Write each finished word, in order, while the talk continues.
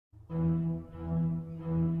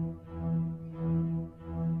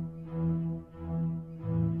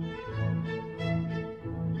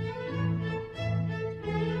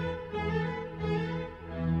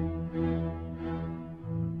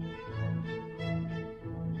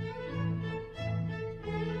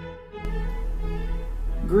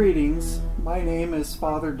Greetings, my name is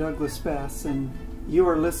Father Douglas Bess, and you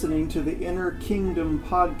are listening to the Inner Kingdom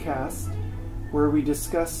podcast, where we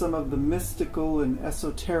discuss some of the mystical and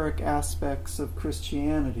esoteric aspects of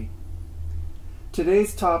Christianity.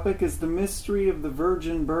 Today's topic is the mystery of the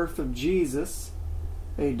virgin birth of Jesus,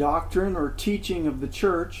 a doctrine or teaching of the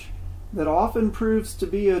Church that often proves to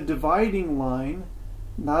be a dividing line,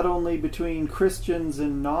 not only between Christians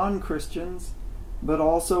and non-Christians, but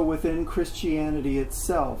also within Christianity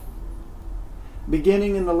itself.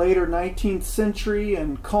 Beginning in the later 19th century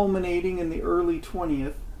and culminating in the early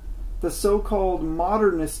 20th, the so-called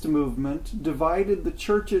modernist movement divided the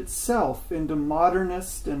Church itself into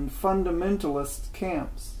modernist and fundamentalist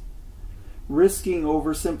camps. Risking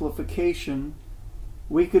oversimplification,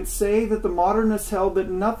 we could say that the modernists held that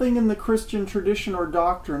nothing in the Christian tradition or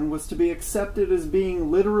doctrine was to be accepted as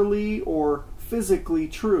being literally or physically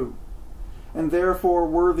true, and therefore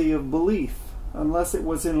worthy of belief, unless it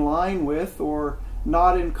was in line with or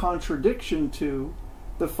not in contradiction to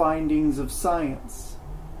the findings of science.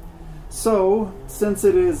 So, since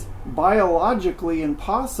it is biologically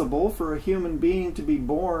impossible for a human being to be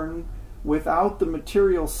born without the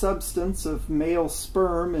material substance of male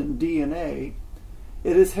sperm and DNA,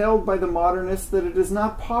 it is held by the modernists that it is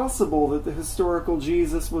not possible that the historical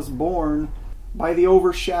Jesus was born by the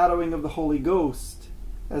overshadowing of the Holy Ghost,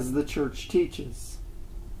 as the Church teaches.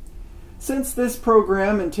 Since this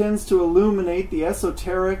program intends to illuminate the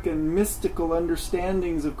esoteric and mystical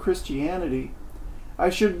understandings of Christianity, I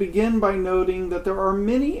should begin by noting that there are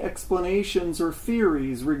many explanations or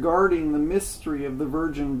theories regarding the mystery of the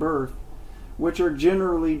virgin birth, which are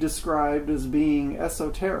generally described as being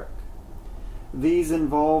esoteric. These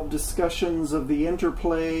involve discussions of the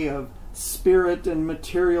interplay of spirit and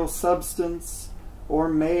material substance, or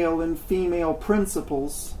male and female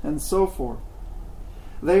principles, and so forth.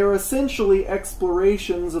 They are essentially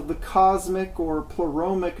explorations of the cosmic or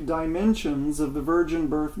pleromic dimensions of the virgin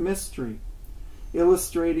birth mystery,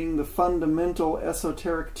 illustrating the fundamental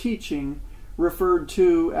esoteric teaching referred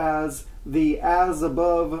to as the as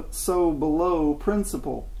above, so below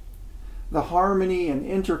principle, the harmony and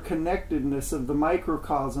interconnectedness of the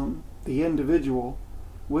microcosm, the individual,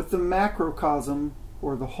 with the macrocosm,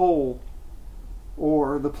 or the whole,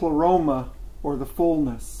 or the pleroma, or the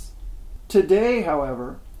fullness. Today,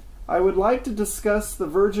 however, I would like to discuss the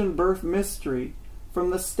virgin birth mystery from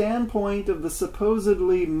the standpoint of the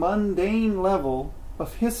supposedly mundane level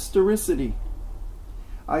of historicity.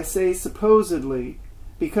 I say supposedly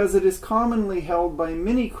because it is commonly held by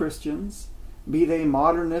many Christians, be they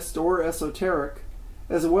modernist or esoteric,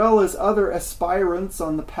 as well as other aspirants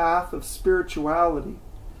on the path of spirituality,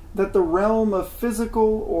 that the realm of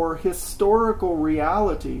physical or historical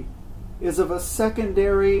reality is of a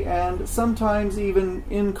secondary and sometimes even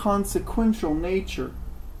inconsequential nature,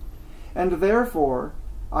 and therefore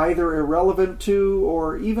either irrelevant to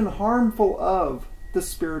or even harmful of the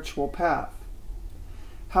spiritual path.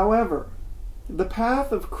 However, the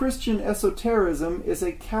path of Christian esotericism is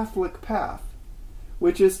a Catholic path,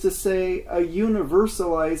 which is to say a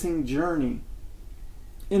universalizing journey,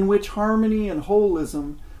 in which harmony and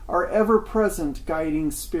holism are ever-present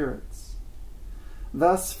guiding spirits.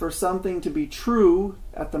 Thus, for something to be true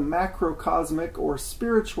at the macrocosmic or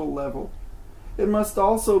spiritual level, it must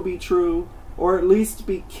also be true, or at least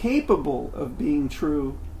be capable of being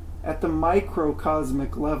true, at the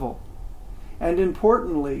microcosmic level, and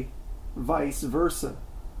importantly, vice versa.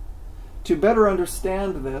 To better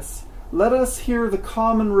understand this, let us hear the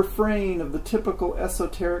common refrain of the typical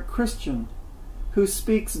esoteric Christian, who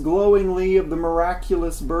speaks glowingly of the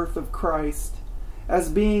miraculous birth of Christ as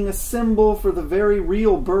being a symbol for the very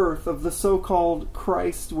real birth of the so-called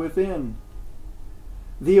Christ within,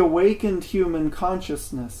 the awakened human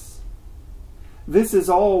consciousness. This is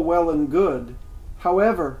all well and good.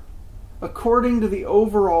 However, according to the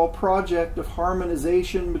overall project of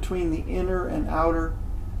harmonization between the inner and outer,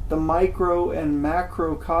 the micro and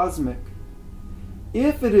macrocosmic,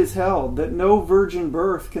 if it is held that no virgin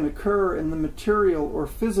birth can occur in the material or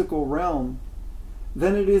physical realm,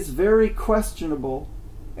 then it is very questionable,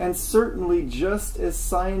 and certainly just as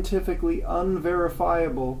scientifically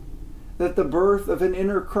unverifiable, that the birth of an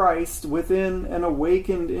inner Christ within an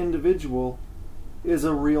awakened individual is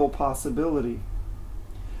a real possibility.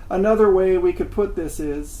 Another way we could put this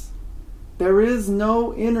is, there is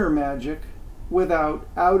no inner magic without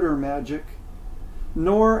outer magic,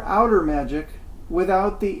 nor outer magic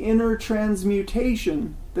without the inner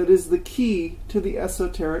transmutation that is the key to the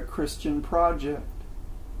esoteric Christian project.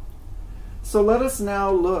 So let us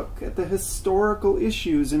now look at the historical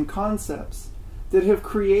issues and concepts that have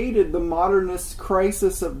created the modernist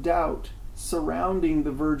crisis of doubt surrounding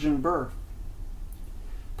the virgin birth.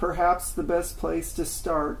 Perhaps the best place to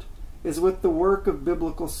start is with the work of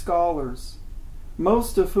biblical scholars,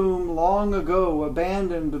 most of whom long ago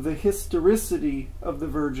abandoned the historicity of the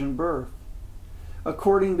virgin birth.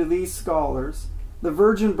 According to these scholars, the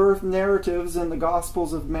virgin birth narratives in the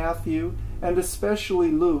Gospels of Matthew, and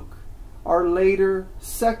especially Luke, are later,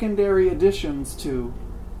 secondary additions to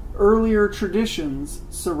earlier traditions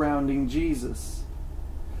surrounding Jesus.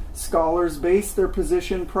 Scholars base their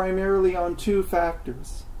position primarily on two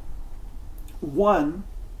factors. One,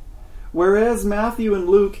 whereas Matthew and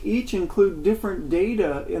Luke each include different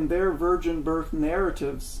data in their virgin birth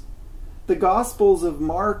narratives, the Gospels of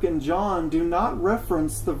Mark and John do not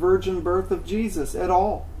reference the virgin birth of Jesus at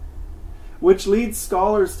all, which leads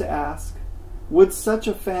scholars to ask, would such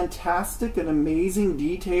a fantastic and amazing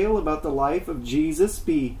detail about the life of Jesus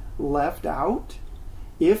be left out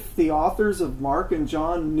if the authors of Mark and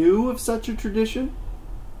John knew of such a tradition?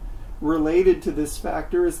 Related to this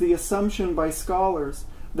factor is the assumption by scholars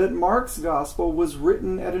that Mark's Gospel was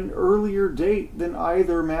written at an earlier date than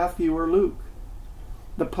either Matthew or Luke.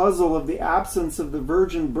 The puzzle of the absence of the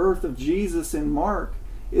virgin birth of Jesus in Mark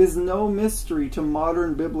is no mystery to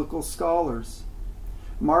modern biblical scholars.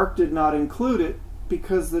 Mark did not include it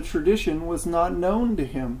because the tradition was not known to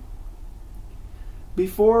him.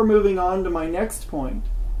 Before moving on to my next point,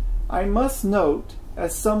 I must note,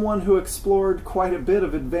 as someone who explored quite a bit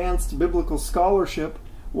of advanced biblical scholarship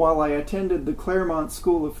while I attended the Claremont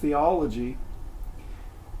School of Theology,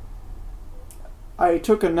 I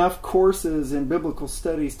took enough courses in biblical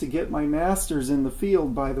studies to get my master's in the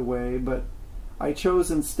field, by the way, but I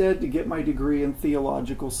chose instead to get my degree in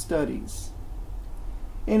theological studies.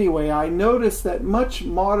 Anyway, I noticed that much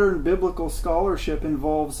modern biblical scholarship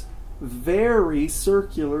involves very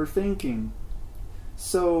circular thinking.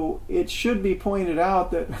 So it should be pointed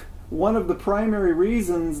out that one of the primary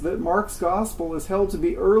reasons that Mark's Gospel is held to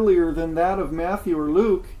be earlier than that of Matthew or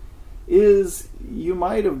Luke is, you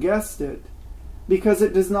might have guessed it, because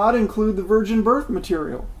it does not include the virgin birth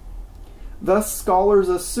material. Thus, scholars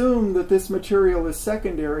assume that this material is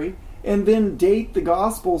secondary and then date the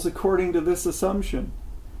Gospels according to this assumption.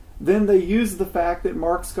 Then they use the fact that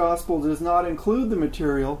Mark's Gospel does not include the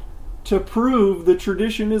material to prove the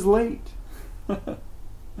tradition is late.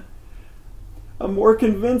 A more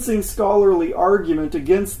convincing scholarly argument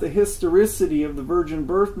against the historicity of the virgin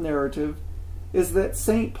birth narrative is that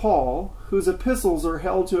St. Paul, whose epistles are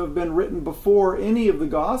held to have been written before any of the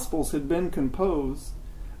Gospels had been composed,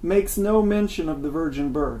 makes no mention of the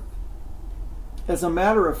virgin birth. As a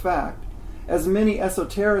matter of fact, as many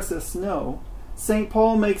esotericists know, St.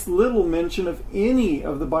 Paul makes little mention of any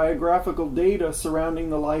of the biographical data surrounding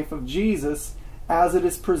the life of Jesus as it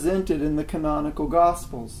is presented in the canonical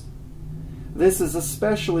Gospels. This is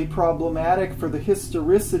especially problematic for the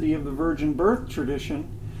historicity of the virgin birth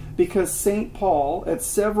tradition because St. Paul, at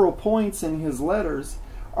several points in his letters,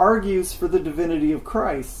 argues for the divinity of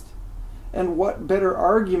Christ. And what better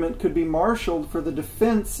argument could be marshaled for the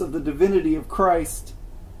defense of the divinity of Christ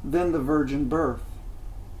than the virgin birth?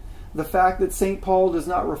 The fact that St. Paul does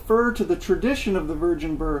not refer to the tradition of the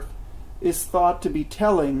virgin birth is thought to be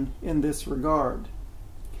telling in this regard.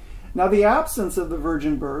 Now, the absence of the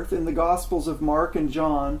virgin birth in the Gospels of Mark and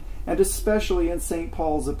John, and especially in St.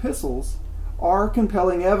 Paul's epistles, are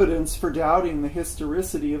compelling evidence for doubting the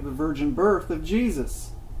historicity of the virgin birth of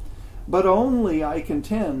Jesus. But only, I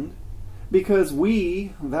contend, because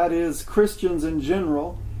we, that is, Christians in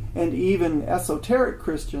general, and even esoteric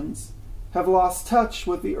Christians, have lost touch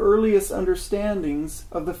with the earliest understandings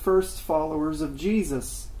of the first followers of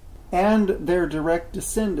Jesus and their direct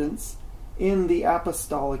descendants in the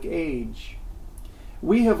Apostolic age.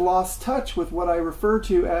 We have lost touch with what I refer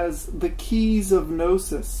to as the keys of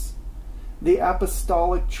gnosis, the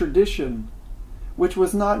apostolic tradition, which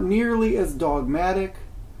was not nearly as dogmatic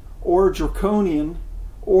or draconian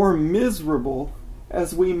or miserable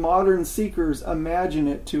as we modern seekers imagine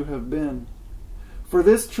it to have been. For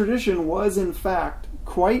this tradition was, in fact,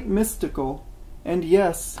 quite mystical, and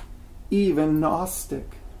yes, even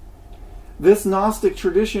Gnostic. This Gnostic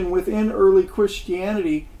tradition within early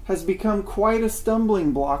Christianity has become quite a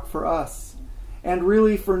stumbling block for us, and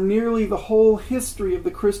really for nearly the whole history of the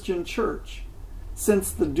Christian Church,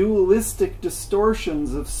 since the dualistic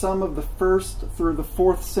distortions of some of the 1st through the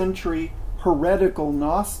 4th century heretical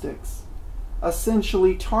Gnostics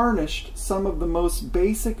essentially tarnished some of the most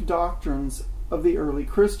basic doctrines of the early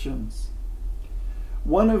Christians.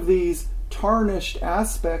 One of these tarnished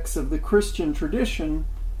aspects of the Christian tradition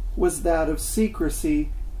was that of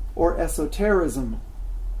secrecy or esotericism.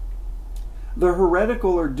 The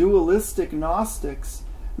heretical or dualistic Gnostics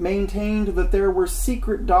maintained that there were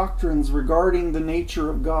secret doctrines regarding the nature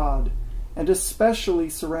of God, and especially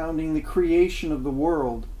surrounding the creation of the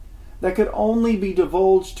world, that could only be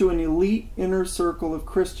divulged to an elite inner circle of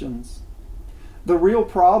Christians. The real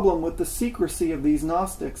problem with the secrecy of these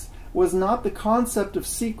Gnostics was not the concept of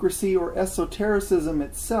secrecy or esotericism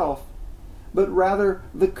itself, but rather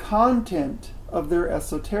the content of their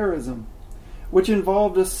esotericism, which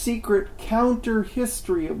involved a secret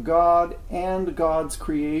counter-history of God and God's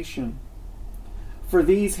creation. For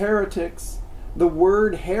these heretics, the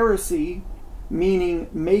word heresy, meaning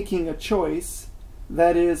making a choice,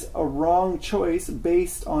 that is, a wrong choice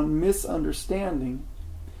based on misunderstanding,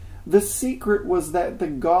 the secret was that the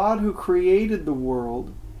God who created the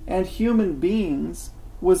world and human beings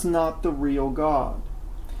was not the real God,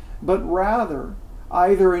 but rather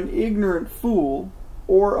either an ignorant fool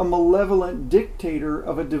or a malevolent dictator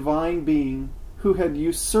of a divine being who had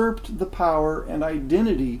usurped the power and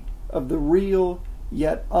identity of the real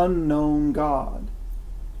yet unknown God.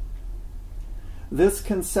 This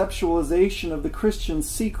conceptualization of the Christian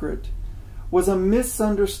secret was a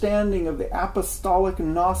misunderstanding of the Apostolic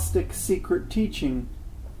Gnostic secret teaching,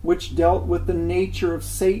 which dealt with the nature of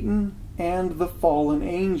Satan and the fallen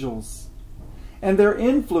angels, and their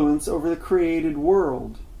influence over the created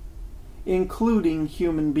world, including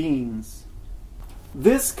human beings.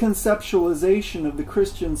 This conceptualization of the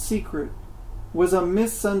Christian secret was a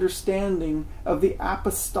misunderstanding of the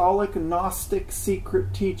Apostolic Gnostic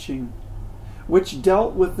secret teaching, which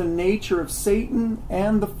dealt with the nature of Satan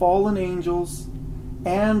and the fallen angels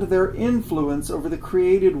and their influence over the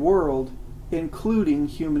created world, including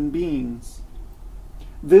human beings.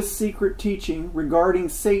 This secret teaching regarding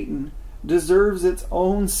Satan deserves its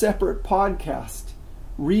own separate podcast,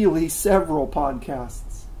 really several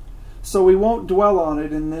podcasts, so we won't dwell on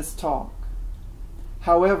it in this talk.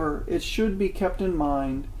 However, it should be kept in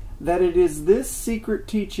mind that it is this secret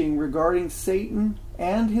teaching regarding Satan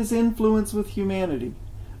and his influence with humanity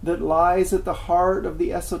that lies at the heart of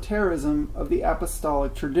the esotericism of the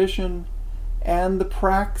apostolic tradition and the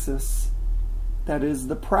praxis, that is,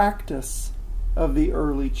 the practice of the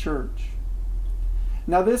early church.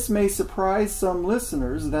 Now, this may surprise some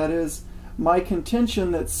listeners, that is, my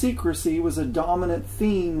contention that secrecy was a dominant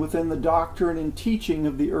theme within the doctrine and teaching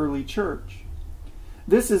of the early church.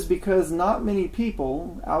 This is because not many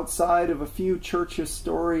people, outside of a few church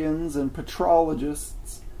historians and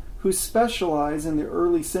patrologists who specialize in the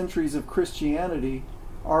early centuries of Christianity,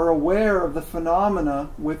 are aware of the phenomena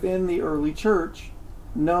within the early church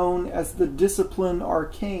known as the discipline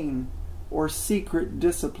Arcane, or secret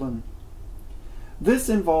discipline. This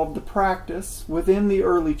involved the practice within the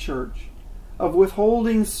early church of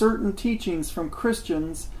withholding certain teachings from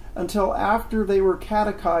Christians until after they were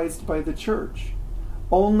catechized by the church,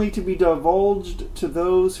 only to be divulged to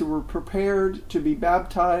those who were prepared to be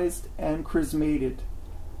baptized and chrismated.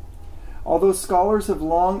 Although scholars have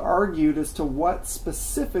long argued as to what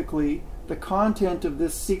specifically the content of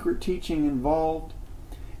this secret teaching involved,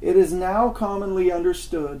 it is now commonly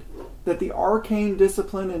understood that the arcane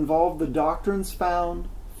discipline involved the doctrines found,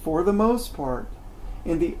 for the most part,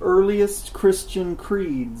 in the earliest Christian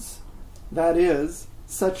creeds, that is,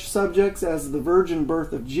 such subjects as the virgin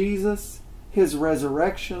birth of Jesus, his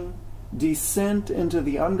resurrection, descent into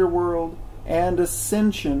the underworld, and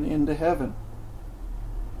ascension into heaven.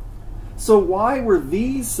 So why were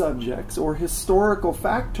these subjects, or historical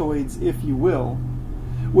factoids, if you will,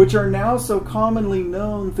 which are now so commonly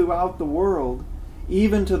known throughout the world,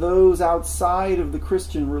 even to those outside of the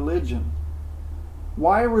Christian religion,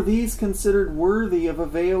 why were these considered worthy of a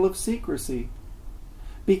veil of secrecy?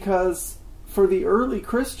 Because for the early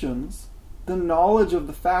Christians, the knowledge of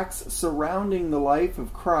the facts surrounding the life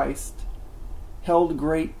of Christ held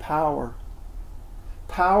great power.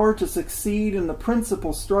 Power to succeed in the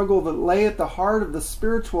principal struggle that lay at the heart of the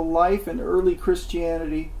spiritual life in early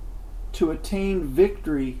Christianity, to attain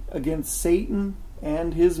victory against Satan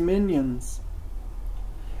and his minions.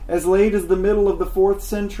 As late as the middle of the 4th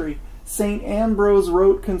century, St. Ambrose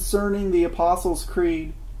wrote concerning the Apostles'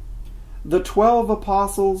 Creed, "The 12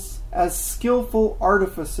 apostles, as skillful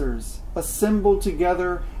artificers, assembled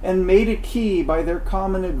together and made a key by their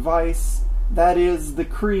common advice, that is, the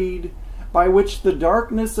creed, by which the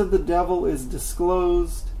darkness of the devil is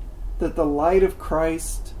disclosed, that the light of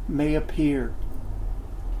Christ may appear."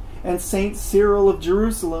 And St. Cyril of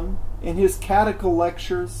Jerusalem, in his catechal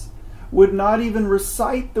lectures, would not even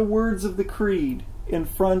recite the words of the creed in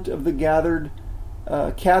front of the gathered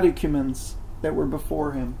catechumens that were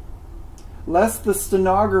before him, lest the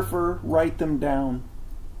stenographer write them down.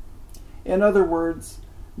 In other words,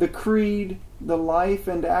 The creed, the life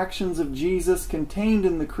and actions of Jesus contained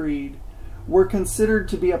in the creed, were considered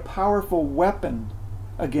to be a powerful weapon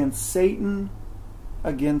against Satan,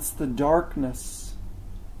 against the darkness.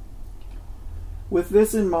 With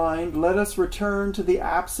this in mind, let us return to the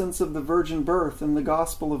absence of the virgin birth in the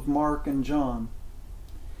Gospel of Mark and John.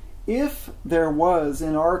 If there was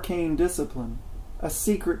in arcane discipline a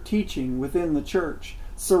secret teaching within the church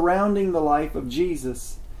surrounding the life of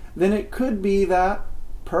Jesus, then it could be that,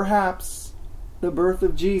 perhaps, the birth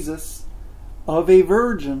of Jesus, of a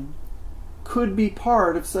virgin, could be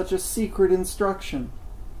part of such a secret instruction,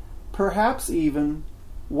 perhaps even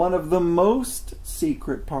one of the most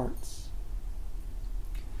secret parts.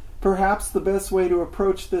 Perhaps the best way to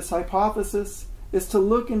approach this hypothesis is to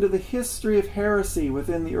look into the history of heresy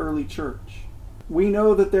within the early church. We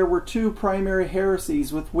know that there were two primary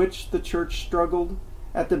heresies with which the church struggled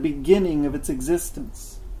at the beginning of its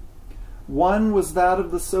existence. One was that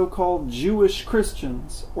of the so-called Jewish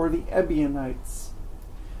Christians, or the Ebionites.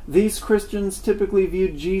 These Christians typically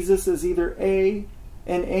viewed Jesus as either A,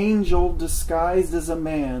 an angel disguised as a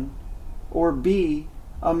man, or B,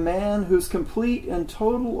 a man whose complete and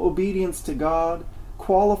total obedience to God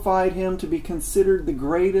qualified him to be considered the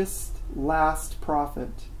greatest last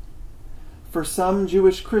prophet. For some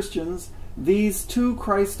Jewish Christians, these two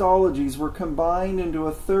Christologies were combined into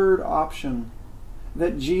a third option,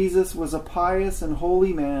 that Jesus was a pious and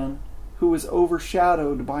holy man who was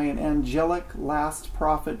overshadowed by an angelic last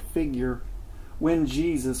prophet figure when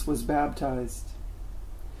Jesus was baptized.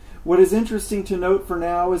 What is interesting to note for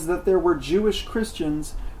now is that there were Jewish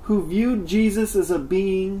Christians who viewed Jesus as a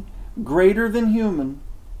being greater than human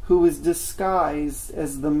who was disguised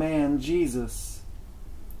as the man Jesus.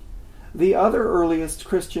 The other earliest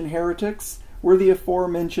Christian heretics were the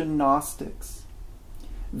aforementioned Gnostics.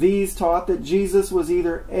 These taught that Jesus was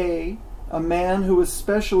either A, a man who was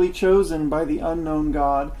specially chosen by the unknown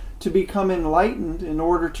God to become enlightened in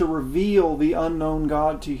order to reveal the unknown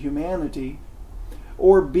God to humanity,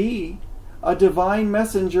 or B, a divine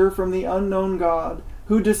messenger from the unknown God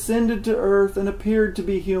who descended to earth and appeared to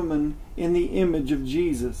be human in the image of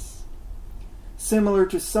Jesus. Similar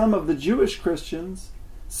to some of the Jewish Christians,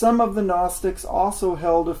 some of the Gnostics also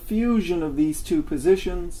held a fusion of these two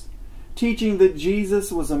positions, teaching that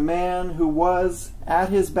Jesus was a man who was, at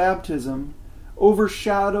his baptism,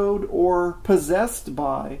 overshadowed or possessed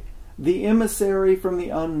by the emissary from the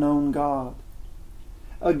unknown God.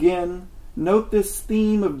 Again, note this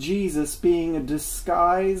theme of Jesus being a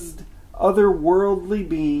disguised, otherworldly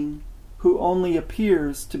being who only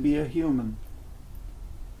appears to be a human.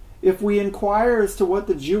 If we inquire as to what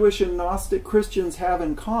the Jewish and Gnostic Christians have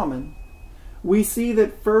in common, we see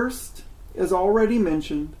that first, as already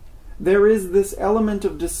mentioned, there is this element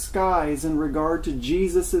of disguise in regard to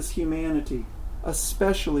Jesus' humanity,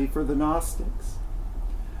 especially for the Gnostics.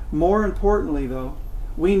 More importantly, though,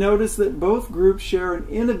 we notice that both groups share an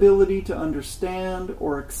inability to understand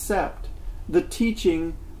or accept the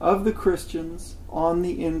teaching of the Christians on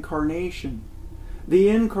the incarnation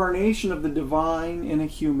of the divine in a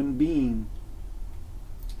human being.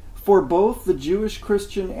 For both the Jewish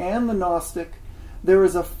Christian and the Gnostic, there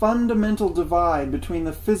is a fundamental divide between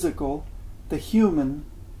the physical, the human,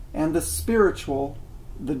 and the spiritual,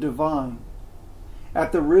 the divine.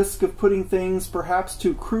 At the risk of putting things perhaps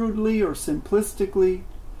too crudely or simplistically,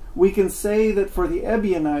 we can say that for the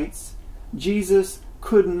Ebionites, Jesus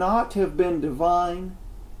could not have been divine,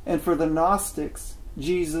 and for the Gnostics,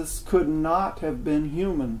 Jesus could not have been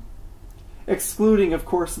human. Excluding, of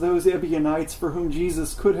course, those Ebionites for whom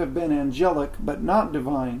Jesus could have been angelic but not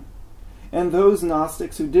divine, and those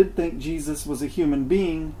Gnostics who did think Jesus was a human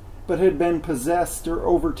being, but had been possessed or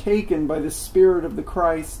overtaken by the Spirit of the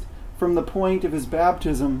Christ from the point of his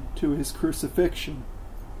baptism to his crucifixion.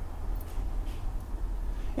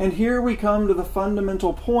 And here we come to the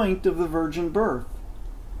fundamental point of the virgin birth,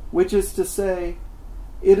 which is to say,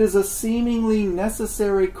 it is a seemingly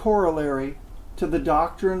necessary corollary to the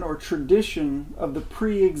doctrine or tradition of the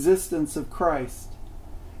pre-existence of Christ,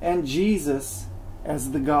 and Jesus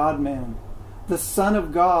as the God-man, the Son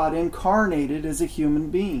of God incarnated as a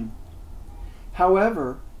human being.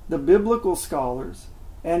 However, the biblical scholars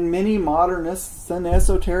and many modernists and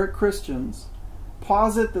esoteric Christians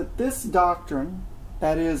posit that this doctrine,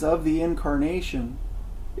 that is, of the incarnation,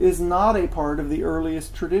 is not a part of the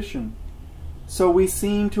earliest tradition. So we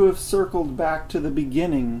seem to have circled back to the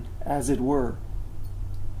beginning, as it were.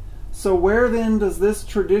 So where then does this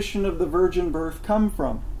tradition of the virgin birth come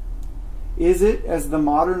from? Is it, as the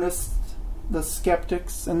modernists, the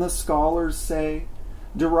skeptics, and the scholars say,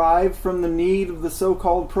 derived from the need of the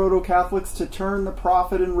so-called proto-Catholics to turn the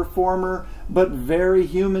prophet and reformer, but very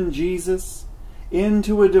human Jesus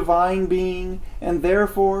into a divine being, and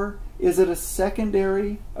therefore is it a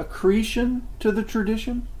secondary accretion to the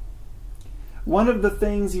tradition? One of the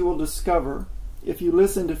things you will discover if you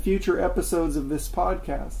listen to future episodes of this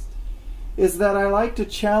podcast is that I like to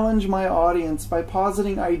challenge my audience by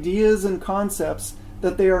positing ideas and concepts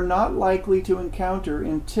that they are not likely to encounter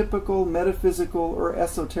in typical metaphysical or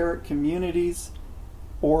esoteric communities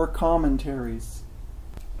or commentaries.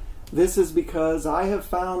 This is because I have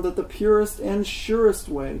found that the purest and surest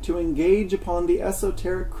way to engage upon the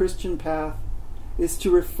esoteric Christian path is to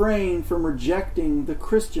refrain from rejecting the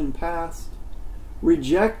Christian past,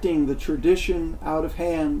 rejecting the tradition out of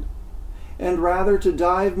hand, and rather to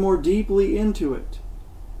dive more deeply into it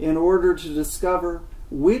in order to discover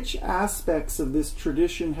which aspects of this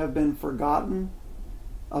tradition have been forgotten,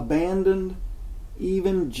 abandoned,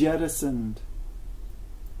 even jettisoned.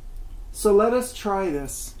 So let us try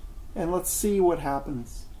this, and let's see what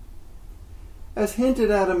happens. As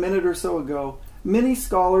hinted at a minute or so ago, many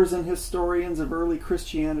scholars and historians of early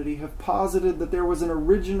Christianity have posited that there was an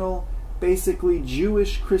original, basically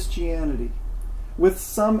Jewish Christianity, with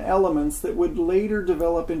some elements that would later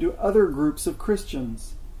develop into other groups of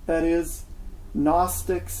Christians, that is,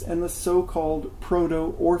 Gnostics and the so-called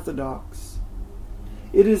Proto-Orthodox.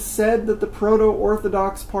 It is said that the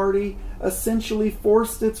Proto-Orthodox party essentially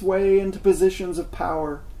forced its way into positions of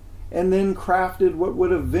power and then crafted what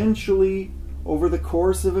would eventually, over the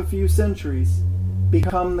course of a few centuries,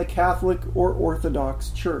 become the Catholic or Orthodox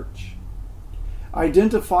Church,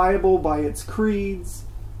 identifiable by its creeds,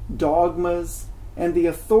 dogmas, and the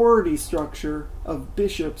authority structure of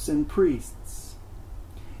bishops and priests.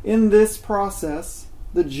 In this process,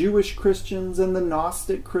 the Jewish Christians and the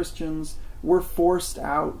Gnostic Christians were forced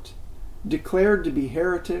out, declared to be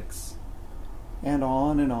heretics, and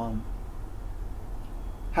on and on.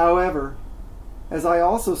 However, as I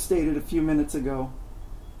also stated a few minutes ago,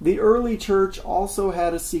 the early church also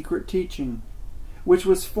had a secret teaching, which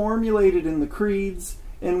was formulated in the creeds,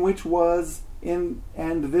 and which was, and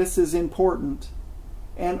this is important,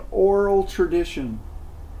 an oral tradition,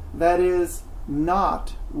 that is,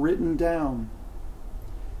 not written down.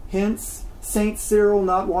 Hence, St. Cyril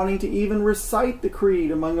not wanting to even recite the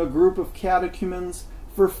creed among a group of catechumens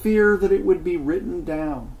for fear that it would be written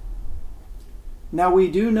down. Now we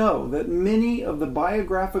do know that many of the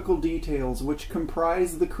biographical details which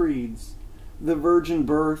comprise the creeds, the virgin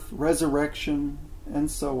birth, resurrection,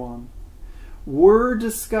 and so on, were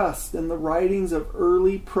discussed in the writings of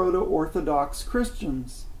early Proto-Orthodox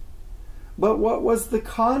Christians. But what was the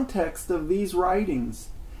context of these writings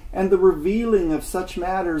and the revealing of such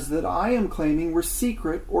matters that I am claiming were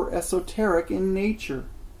secret or esoteric in nature?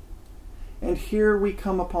 And here we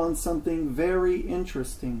come upon something very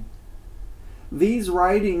interesting. These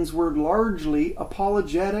writings were largely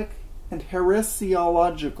apologetic and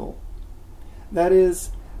heresiological. That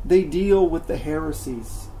is, they deal with the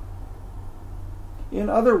heresies. In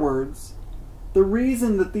other words, the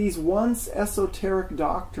reason that these once esoteric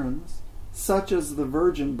doctrines, such as the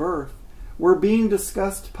virgin birth, were being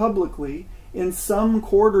discussed publicly in some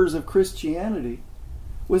quarters of Christianity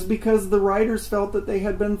was because the writers felt that they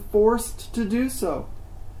had been forced to do so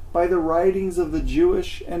by the writings of the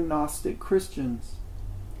Jewish and Gnostic Christians.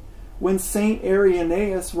 When St.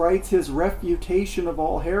 Irenaeus writes his refutation of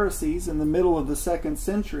all heresies in the middle of the 2nd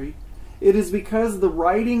century, it is because the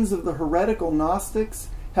writings of the heretical Gnostics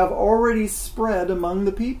have already spread among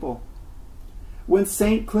the people. When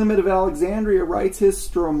St. Clement of Alexandria writes his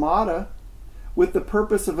Stromata with the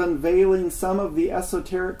purpose of unveiling some of the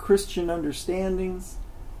esoteric Christian understandings,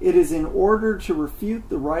 it is in order to refute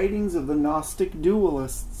the writings of the Gnostic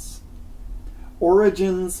dualists.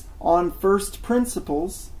 Origen's On First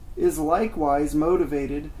Principles is likewise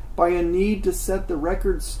motivated by a need to set the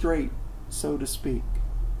record straight, so to speak.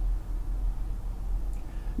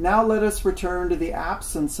 Now let us return to the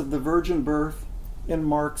absence of the virgin birth in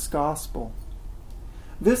Mark's Gospel.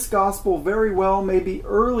 This Gospel very well may be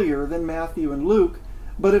earlier than Matthew and Luke,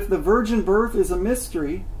 but if the virgin birth is a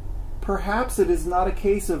mystery, perhaps it is not a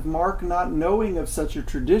case of Mark not knowing of such a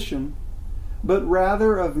tradition, but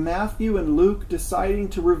rather of Matthew and Luke deciding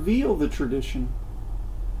to reveal the tradition.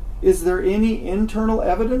 Is there any internal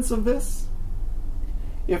evidence of this?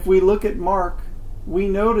 If we look at Mark, we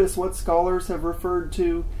notice what scholars have referred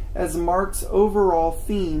to as Mark's overall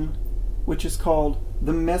theme, which is called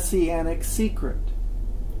the Messianic secret.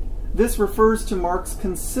 This refers to Mark's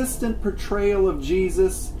consistent portrayal of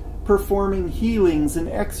Jesus performing healings and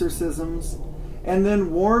exorcisms, and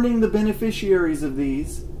then warning the beneficiaries of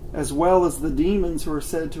these as well as the demons who are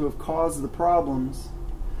said to have caused the problems,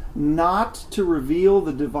 not to reveal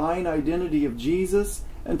the divine identity of Jesus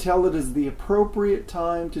until it is the appropriate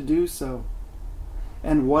time to do so.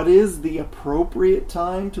 And what is the appropriate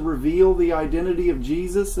time to reveal the identity of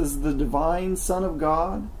Jesus as the divine Son of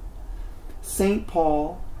God? St.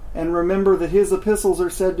 Paul, and remember that his epistles are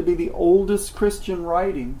said to be the oldest Christian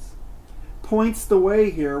writings, points the way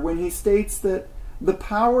here when he states that the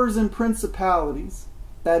powers and principalities,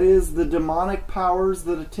 that is, the demonic powers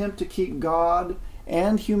that attempt to keep God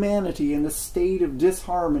and humanity in a state of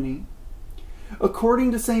disharmony,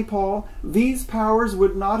 according to St. Paul, these powers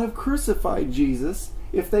would not have crucified Jesus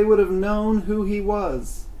if they would have known who he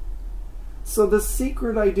was. So the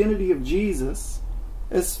secret identity of Jesus,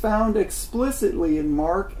 as found explicitly in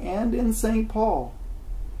Mark and in St. Paul,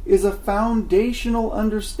 is a foundational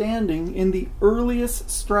understanding in the earliest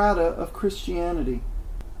strata of Christianity.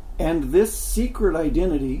 And this secret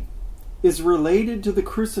identity is related to the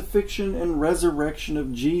crucifixion and resurrection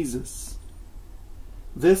of Jesus.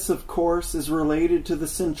 This, of course, is related to the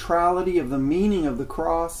centrality of the meaning of the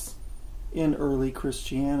cross in early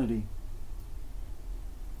Christianity.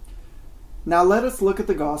 Now let us look at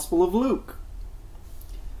the Gospel of Luke.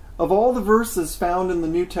 Of all the verses found in the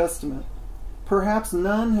New Testament, perhaps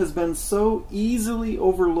none has been so easily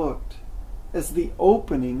overlooked as the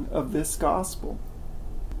opening of this Gospel.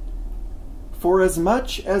 For as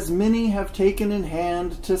much as many have taken in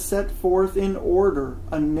hand to set forth in order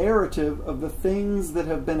a narrative of the things that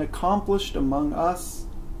have been accomplished among us,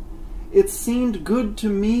 it seemed good to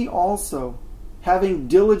me also, having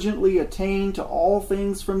diligently attained to all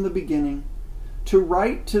things from the beginning, to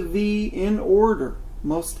write to thee in order,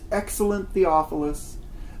 most excellent Theophilus,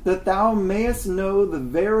 that thou mayest know the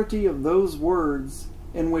verity of those words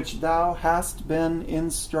in which thou hast been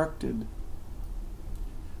instructed.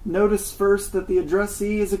 Notice first that the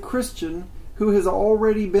addressee is a Christian who has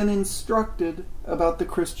already been instructed about the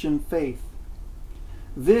Christian faith.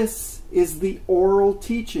 This is the oral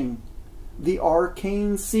teaching, the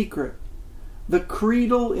arcane secret, the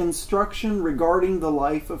creedal instruction regarding the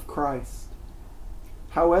life of Christ.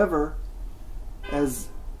 However, as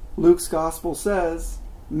Luke's Gospel says,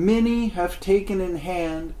 many have taken in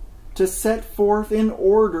hand to set forth in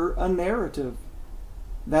order a narrative.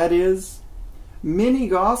 That is, many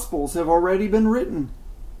Gospels have already been written.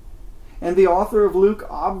 And the author of Luke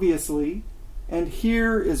obviously, and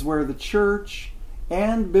here is where the church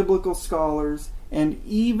and biblical scholars and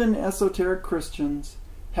even esoteric Christians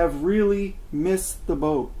have really missed the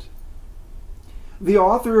boat. The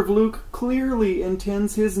author of Luke clearly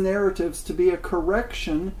intends his narratives to be a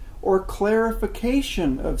correction or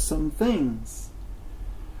clarification of some things.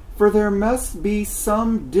 For there must be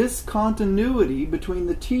some discontinuity between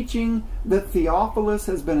the teaching that Theophilus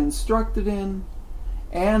has been instructed in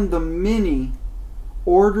and the many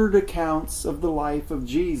ordered accounts of the life of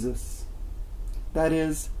Jesus. That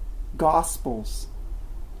is, Gospels.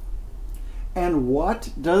 And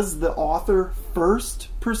what does the author first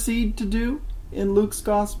proceed to do in Luke's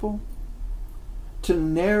Gospel? To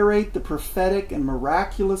narrate the prophetic and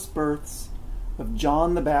miraculous births of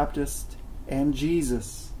John the Baptist and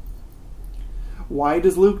Jesus. Why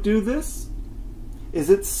does Luke do this? Is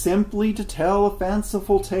it simply to tell a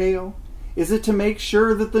fanciful tale? Is it to make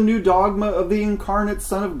sure that the new dogma of the incarnate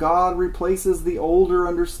Son of God replaces the older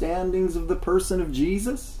understandings of the person of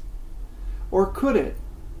Jesus? Or could it,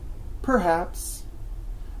 perhaps,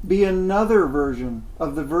 be another version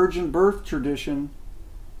of the virgin birth tradition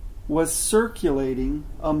was circulating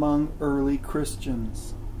among early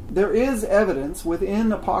Christians? There is evidence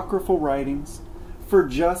within apocryphal writings for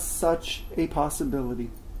just such a possibility.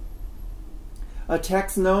 A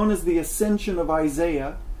text known as the Ascension of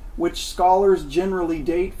Isaiah, which scholars generally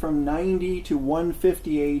date from 90 to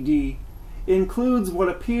 150 AD, includes what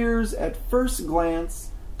appears at first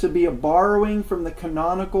glance to be a borrowing from the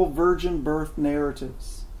canonical virgin birth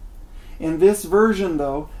narratives. In this version,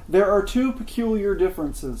 though, there are two peculiar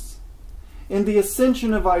differences. In the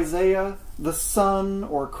Ascension of Isaiah, the Son,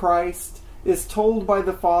 or Christ, is told by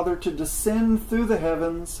the Father to descend through the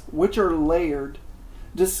heavens, which are layered,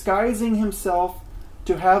 disguising himself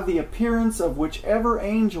to have the appearance of whichever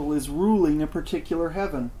angel is ruling a particular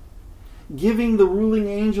heaven, giving the ruling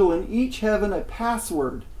angel in each heaven a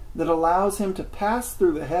password that allows him to pass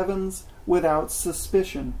through the heavens without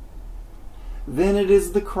suspicion. Then it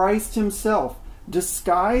is the Christ himself,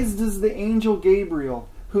 disguised as the angel Gabriel,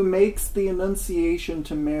 who makes the annunciation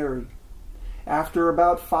to Mary. After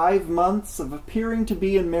about 5 months of appearing to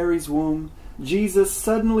be in Mary's womb, Jesus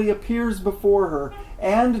suddenly appears before her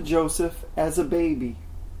and Joseph as a baby.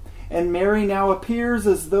 And Mary now appears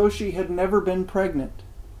as though she had never been pregnant.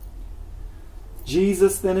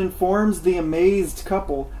 Jesus then informs the amazed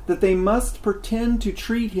couple that they must pretend to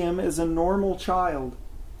treat him as a normal child,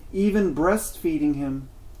 even breastfeeding him,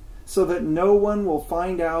 so that no one will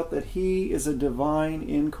find out that he is a divine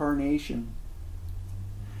incarnation.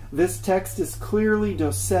 This text is clearly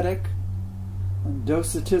docetic, and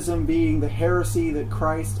docetism being the heresy that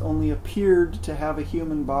Christ only appeared to have a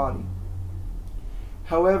human body.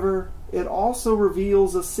 However, it also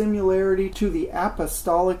reveals a similarity to the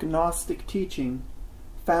apostolic Gnostic teaching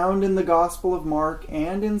found in the Gospel of Mark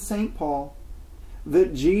and in St. Paul,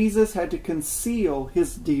 that Jesus had to conceal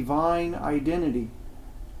his divine identity.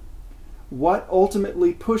 What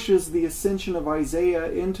ultimately pushes the ascension of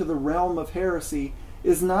Isaiah into the realm of heresy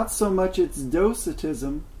is not so much its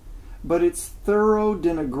docetism, but its thorough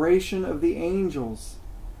denigration of the angels,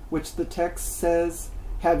 which the text says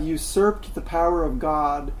have usurped the power of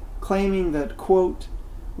God, claiming that, quote,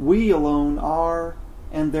 "we alone are,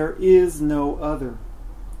 and there is no other."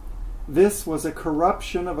 This was a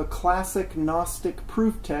corruption of a classic Gnostic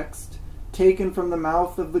proof text taken from the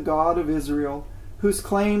mouth of the God of Israel, whose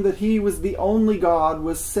claim that he was the only God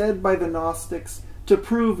was said by the Gnostics to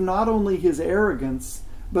prove not only his arrogance,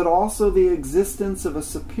 but also the existence of a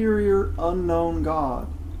superior unknown God,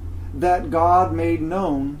 that God made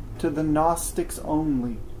known to the Gnostics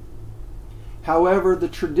only. However, the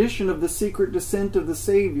tradition of the secret descent of the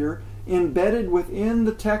Savior, embedded within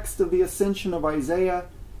the text of the Ascension of Isaiah,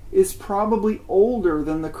 is probably older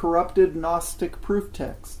than the corrupted Gnostic proof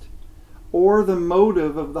text, or the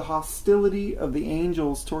motive of the hostility of the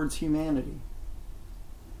angels towards humanity.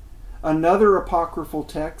 Another apocryphal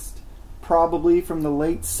text, probably from the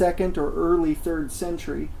late 2nd or early 3rd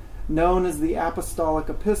century, known as the Apostolic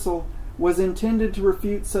Epistle, was intended to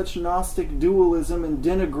refute such Gnostic dualism and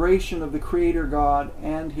denigration of the Creator God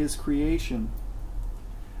and his creation.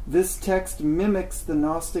 This text mimics the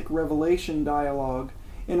Gnostic revelation dialogue,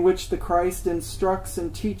 in which the Christ instructs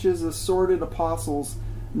and teaches assorted apostles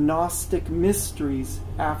Gnostic mysteries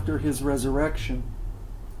after his resurrection.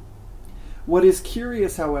 What is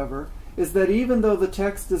curious, however, is that even though the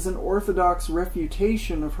text is an orthodox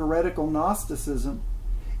refutation of heretical Gnosticism,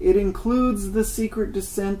 it includes the secret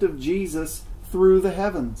descent of Jesus through the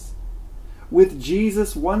heavens, with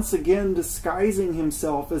Jesus once again disguising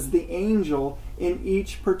himself as the angel in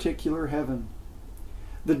each particular heaven.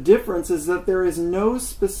 The difference is that there is no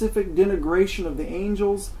specific denigration of the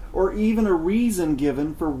angels or even a reason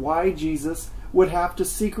given for why Jesus would have to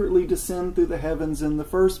secretly descend through the heavens in the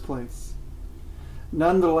first place.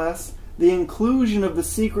 Nonetheless, the inclusion of the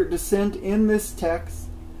secret descent in this text,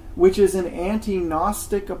 which is an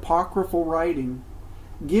anti-Gnostic apocryphal writing,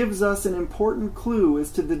 gives us an important clue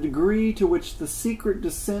as to the degree to which the secret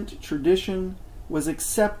descent tradition was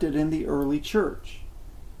accepted in the early church.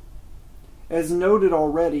 As noted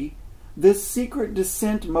already, this secret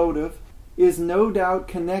descent motive is no doubt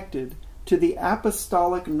connected to the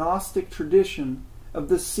apostolic Gnostic tradition of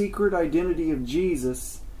the secret identity of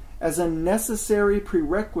Jesus as a necessary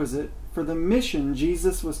prerequisite for the mission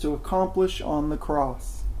Jesus was to accomplish on the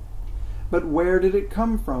cross. But where did it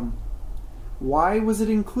come from? Why was it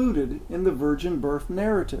included in the virgin birth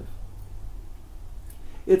narrative?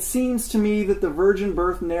 It seems to me that the virgin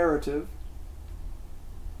birth narrative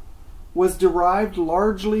was derived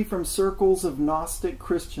largely from circles of Gnostic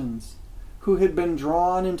Christians who had been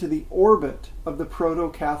drawn into the orbit of the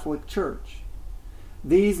Proto-Catholic Church.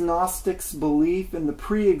 These Gnostics' belief in the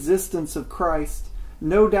pre-existence of Christ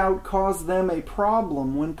no doubt caused them a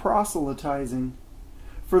problem when proselytizing.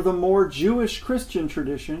 For the more Jewish Christian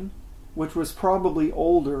tradition, which was probably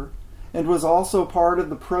older and was also part of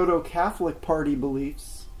the Proto-Catholic party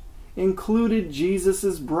beliefs, included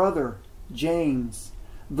Jesus' brother, James,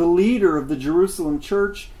 the leader of the Jerusalem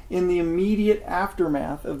church in the immediate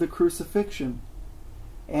aftermath of the crucifixion,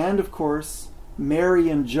 and of course, Mary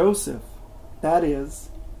and Joseph, that is,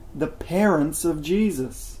 the parents of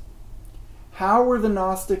Jesus. How were the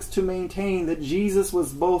Gnostics to maintain that Jesus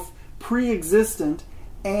was both pre-existent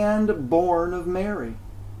and born of Mary?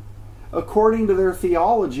 According to their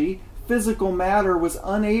theology, physical matter was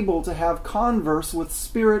unable to have converse with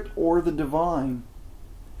spirit or the divine.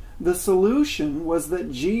 The solution was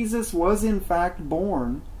that Jesus was in fact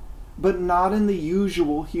born, but not in the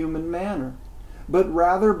usual human manner, but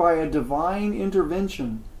rather by a divine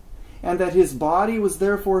intervention, and that his body was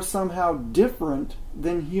therefore somehow different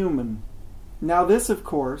than human. Now this, of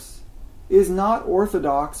course, is not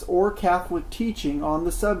Orthodox or Catholic teaching on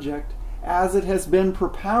the subject, as it has been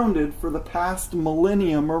propounded for the past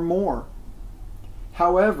millennium or more.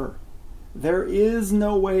 However, there is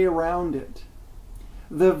no way around it.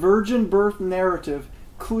 The virgin birth narrative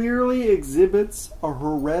clearly exhibits a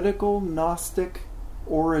heretical Gnostic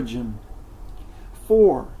origin.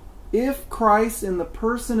 For if Christ in the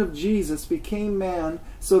person of Jesus became man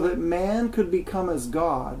so that man could become as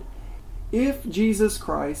God, if Jesus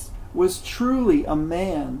Christ was truly a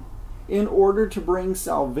man in order to bring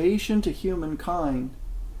salvation to humankind,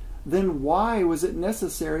 then why was it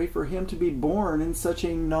necessary for him to be born in such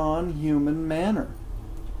a non-human manner?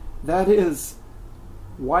 That is,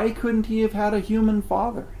 why couldn't he have had a human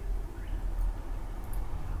father?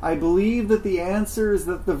 I believe that the answer is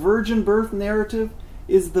that the virgin birth narrative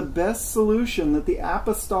is the best solution that the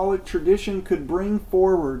apostolic tradition could bring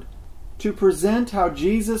forward to present how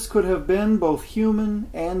Jesus could have been both human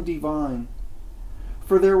and divine.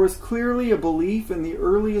 For there was clearly a belief in the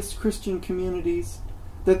earliest Christian communities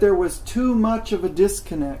that there was too much of a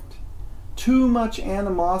disconnect, too much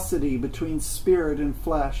animosity between spirit and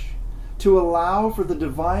flesh, to allow for the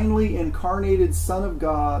divinely incarnated Son of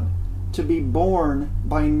God to be born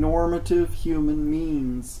by normative human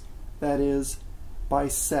means, that is, by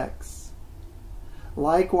sex.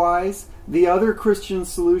 Likewise, the other Christian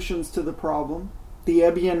solutions to the problem, the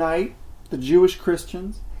Ebionite, the Jewish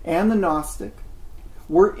Christians, and the Gnostic,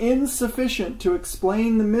 were insufficient to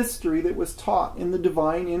explain the mystery that was taught in the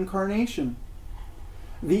divine incarnation.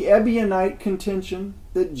 The Ebionite contention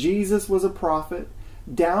that Jesus was a prophet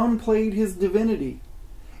downplayed his divinity,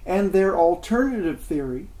 and their alternative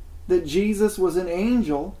theory that Jesus was an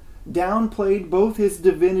angel downplayed both his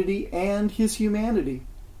divinity and his humanity.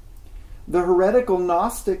 The heretical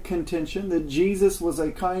Gnostic contention that Jesus was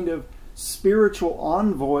a kind of spiritual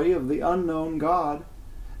envoy of the unknown God,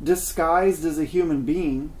 disguised as a human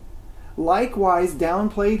being, likewise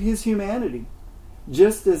downplayed his humanity,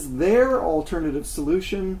 just as their alternative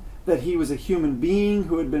solution that he was a human being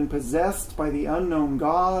who had been possessed by the unknown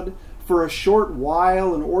God for a short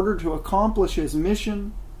while in order to accomplish his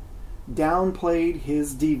mission, downplayed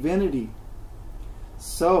his divinity.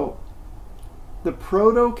 So, the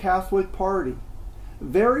Proto-Catholic Party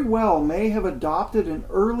very well may have adopted an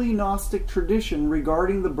early Gnostic tradition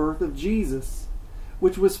regarding the birth of Jesus,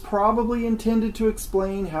 which was probably intended to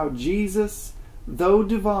explain how Jesus, though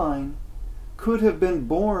divine, could have been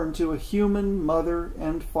born to a human mother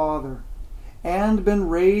and father, and been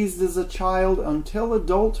raised as a child until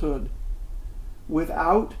adulthood,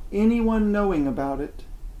 without anyone knowing about it.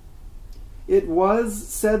 It was,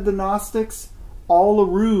 said the Gnostics, all a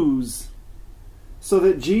ruse, so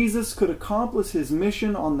that Jesus could accomplish his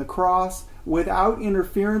mission on the cross without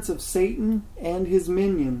interference of Satan and his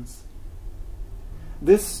minions.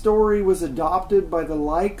 This story was adopted by the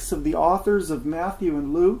likes of the authors of Matthew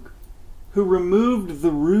and Luke, who removed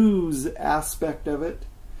the ruse aspect of it,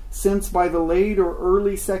 since by the late or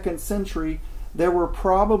early 2nd century there were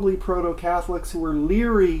probably Proto-Catholics who were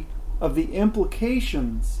leery of the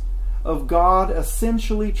implications of God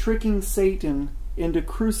essentially tricking Satan into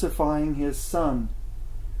crucifying his Son.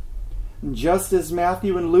 Just as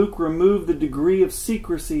Matthew and Luke removed the degree of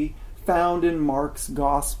secrecy found in Mark's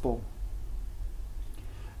Gospel.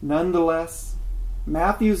 Nonetheless,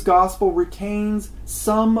 Matthew's Gospel retains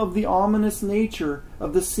some of the ominous nature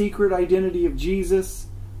of the secret identity of Jesus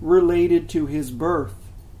related to his birth.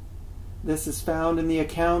 This is found in the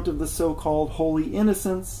account of the so-called Holy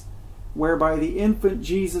Innocents, whereby the infant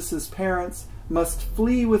Jesus' parents must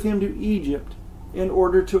flee with him to Egypt in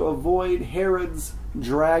order to avoid Herod's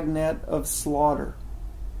dragnet of slaughter.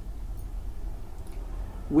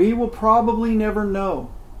 We will probably never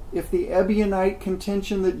know if the Ebionite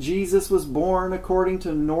contention that Jesus was born according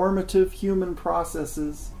to normative human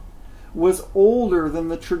processes was older than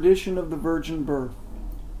the tradition of the virgin birth.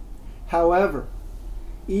 However,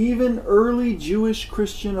 even early Jewish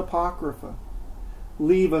Christian apocrypha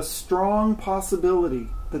leave a strong possibility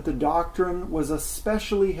that the doctrine was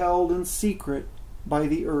especially held in secret by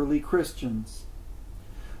the early Christians.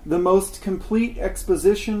 The most complete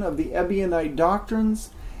exposition of the Ebionite doctrines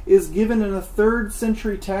is given in a 3rd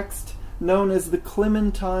century text known as the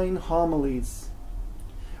Clementine Homilies.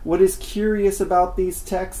 What is curious about these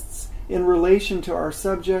texts in relation to our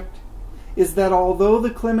subject is that although the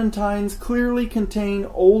Clementines clearly contain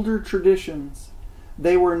older traditions,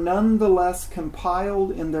 they were nonetheless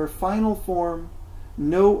compiled in their final form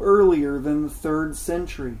no earlier than the 3rd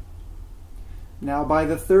century. Now, by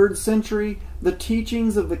the 3rd century, the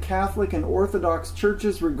teachings of the Catholic and Orthodox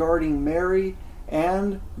churches regarding Mary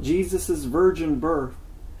and Jesus' virgin birth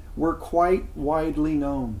were quite widely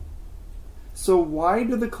known. So why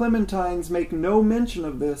do the Clementines make no mention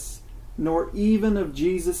of this, nor even of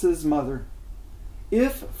Jesus' mother,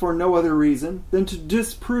 if for no other reason than to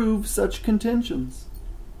disprove such contentions?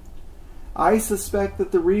 I suspect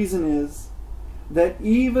that the reason is that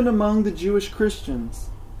even among the Jewish Christians,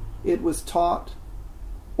 it was taught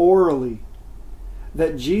orally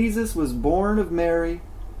that Jesus was born of Mary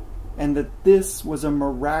and that this was a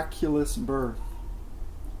miraculous birth.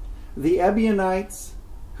 The Ebionites,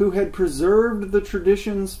 who had preserved the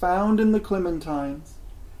traditions found in the Clementines,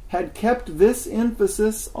 had kept this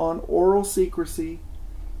emphasis on oral secrecy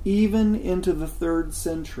even into the 3rd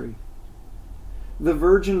century. The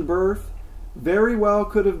virgin birth very well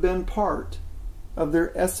could have been part of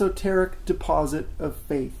their esoteric deposit of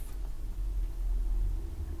faith.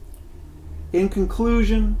 In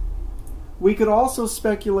conclusion, we could also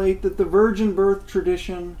speculate that the virgin birth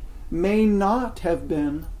tradition may not have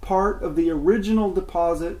been part of the original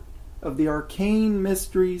deposit of the arcane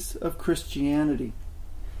mysteries of Christianity,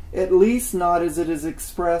 at least not as it is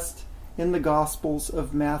expressed in the Gospels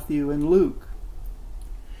of Matthew and Luke.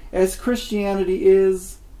 As Christianity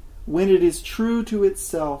is, when it is true to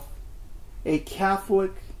itself, a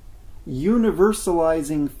Catholic,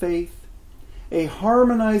 universalizing faith, a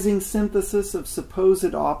harmonizing synthesis of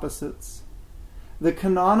supposed opposites, the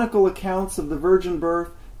canonical accounts of the virgin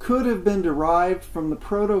birth could have been derived from the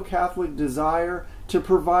proto-Catholic desire to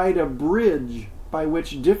provide a bridge by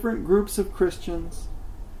which different groups of Christians,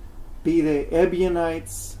 be they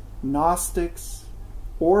Ebionites, Gnostics,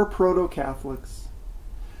 or proto-Catholics,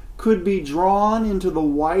 could be drawn into the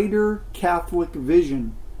wider Catholic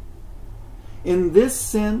vision. In this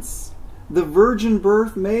sense, the virgin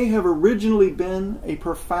birth may have originally been a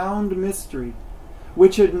profound mystery,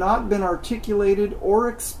 which had not been articulated or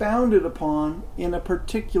expounded upon in a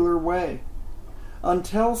particular way,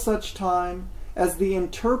 until such time as the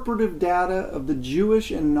interpretive data of the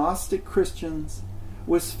Jewish and Gnostic Christians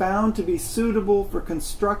was found to be suitable for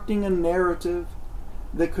constructing a narrative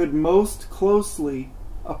that could most closely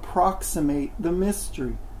approximate the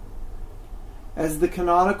mystery. As the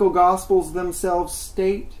canonical Gospels themselves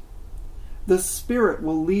state, the Spirit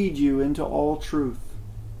will lead you into all truth.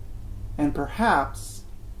 And perhaps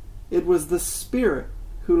it was the Spirit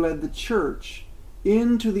who led the Church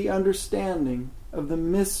into the understanding of the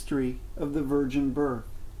mystery of the virgin birth,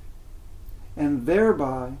 and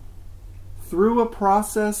thereby, through a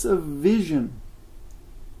process of vision,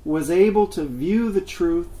 was able to view the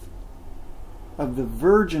truth of the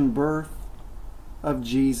virgin birth of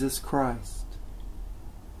Jesus Christ.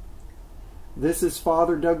 This is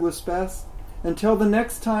Father Douglas Bess. Until the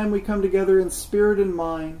next time we come together in spirit and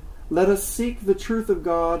mind, let us seek the truth of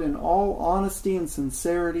God in all honesty and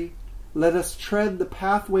sincerity. Let us tread the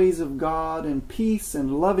pathways of God in peace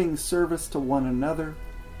and loving service to one another.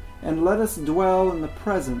 And let us dwell in the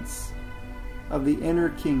presence of the inner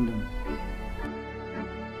kingdom.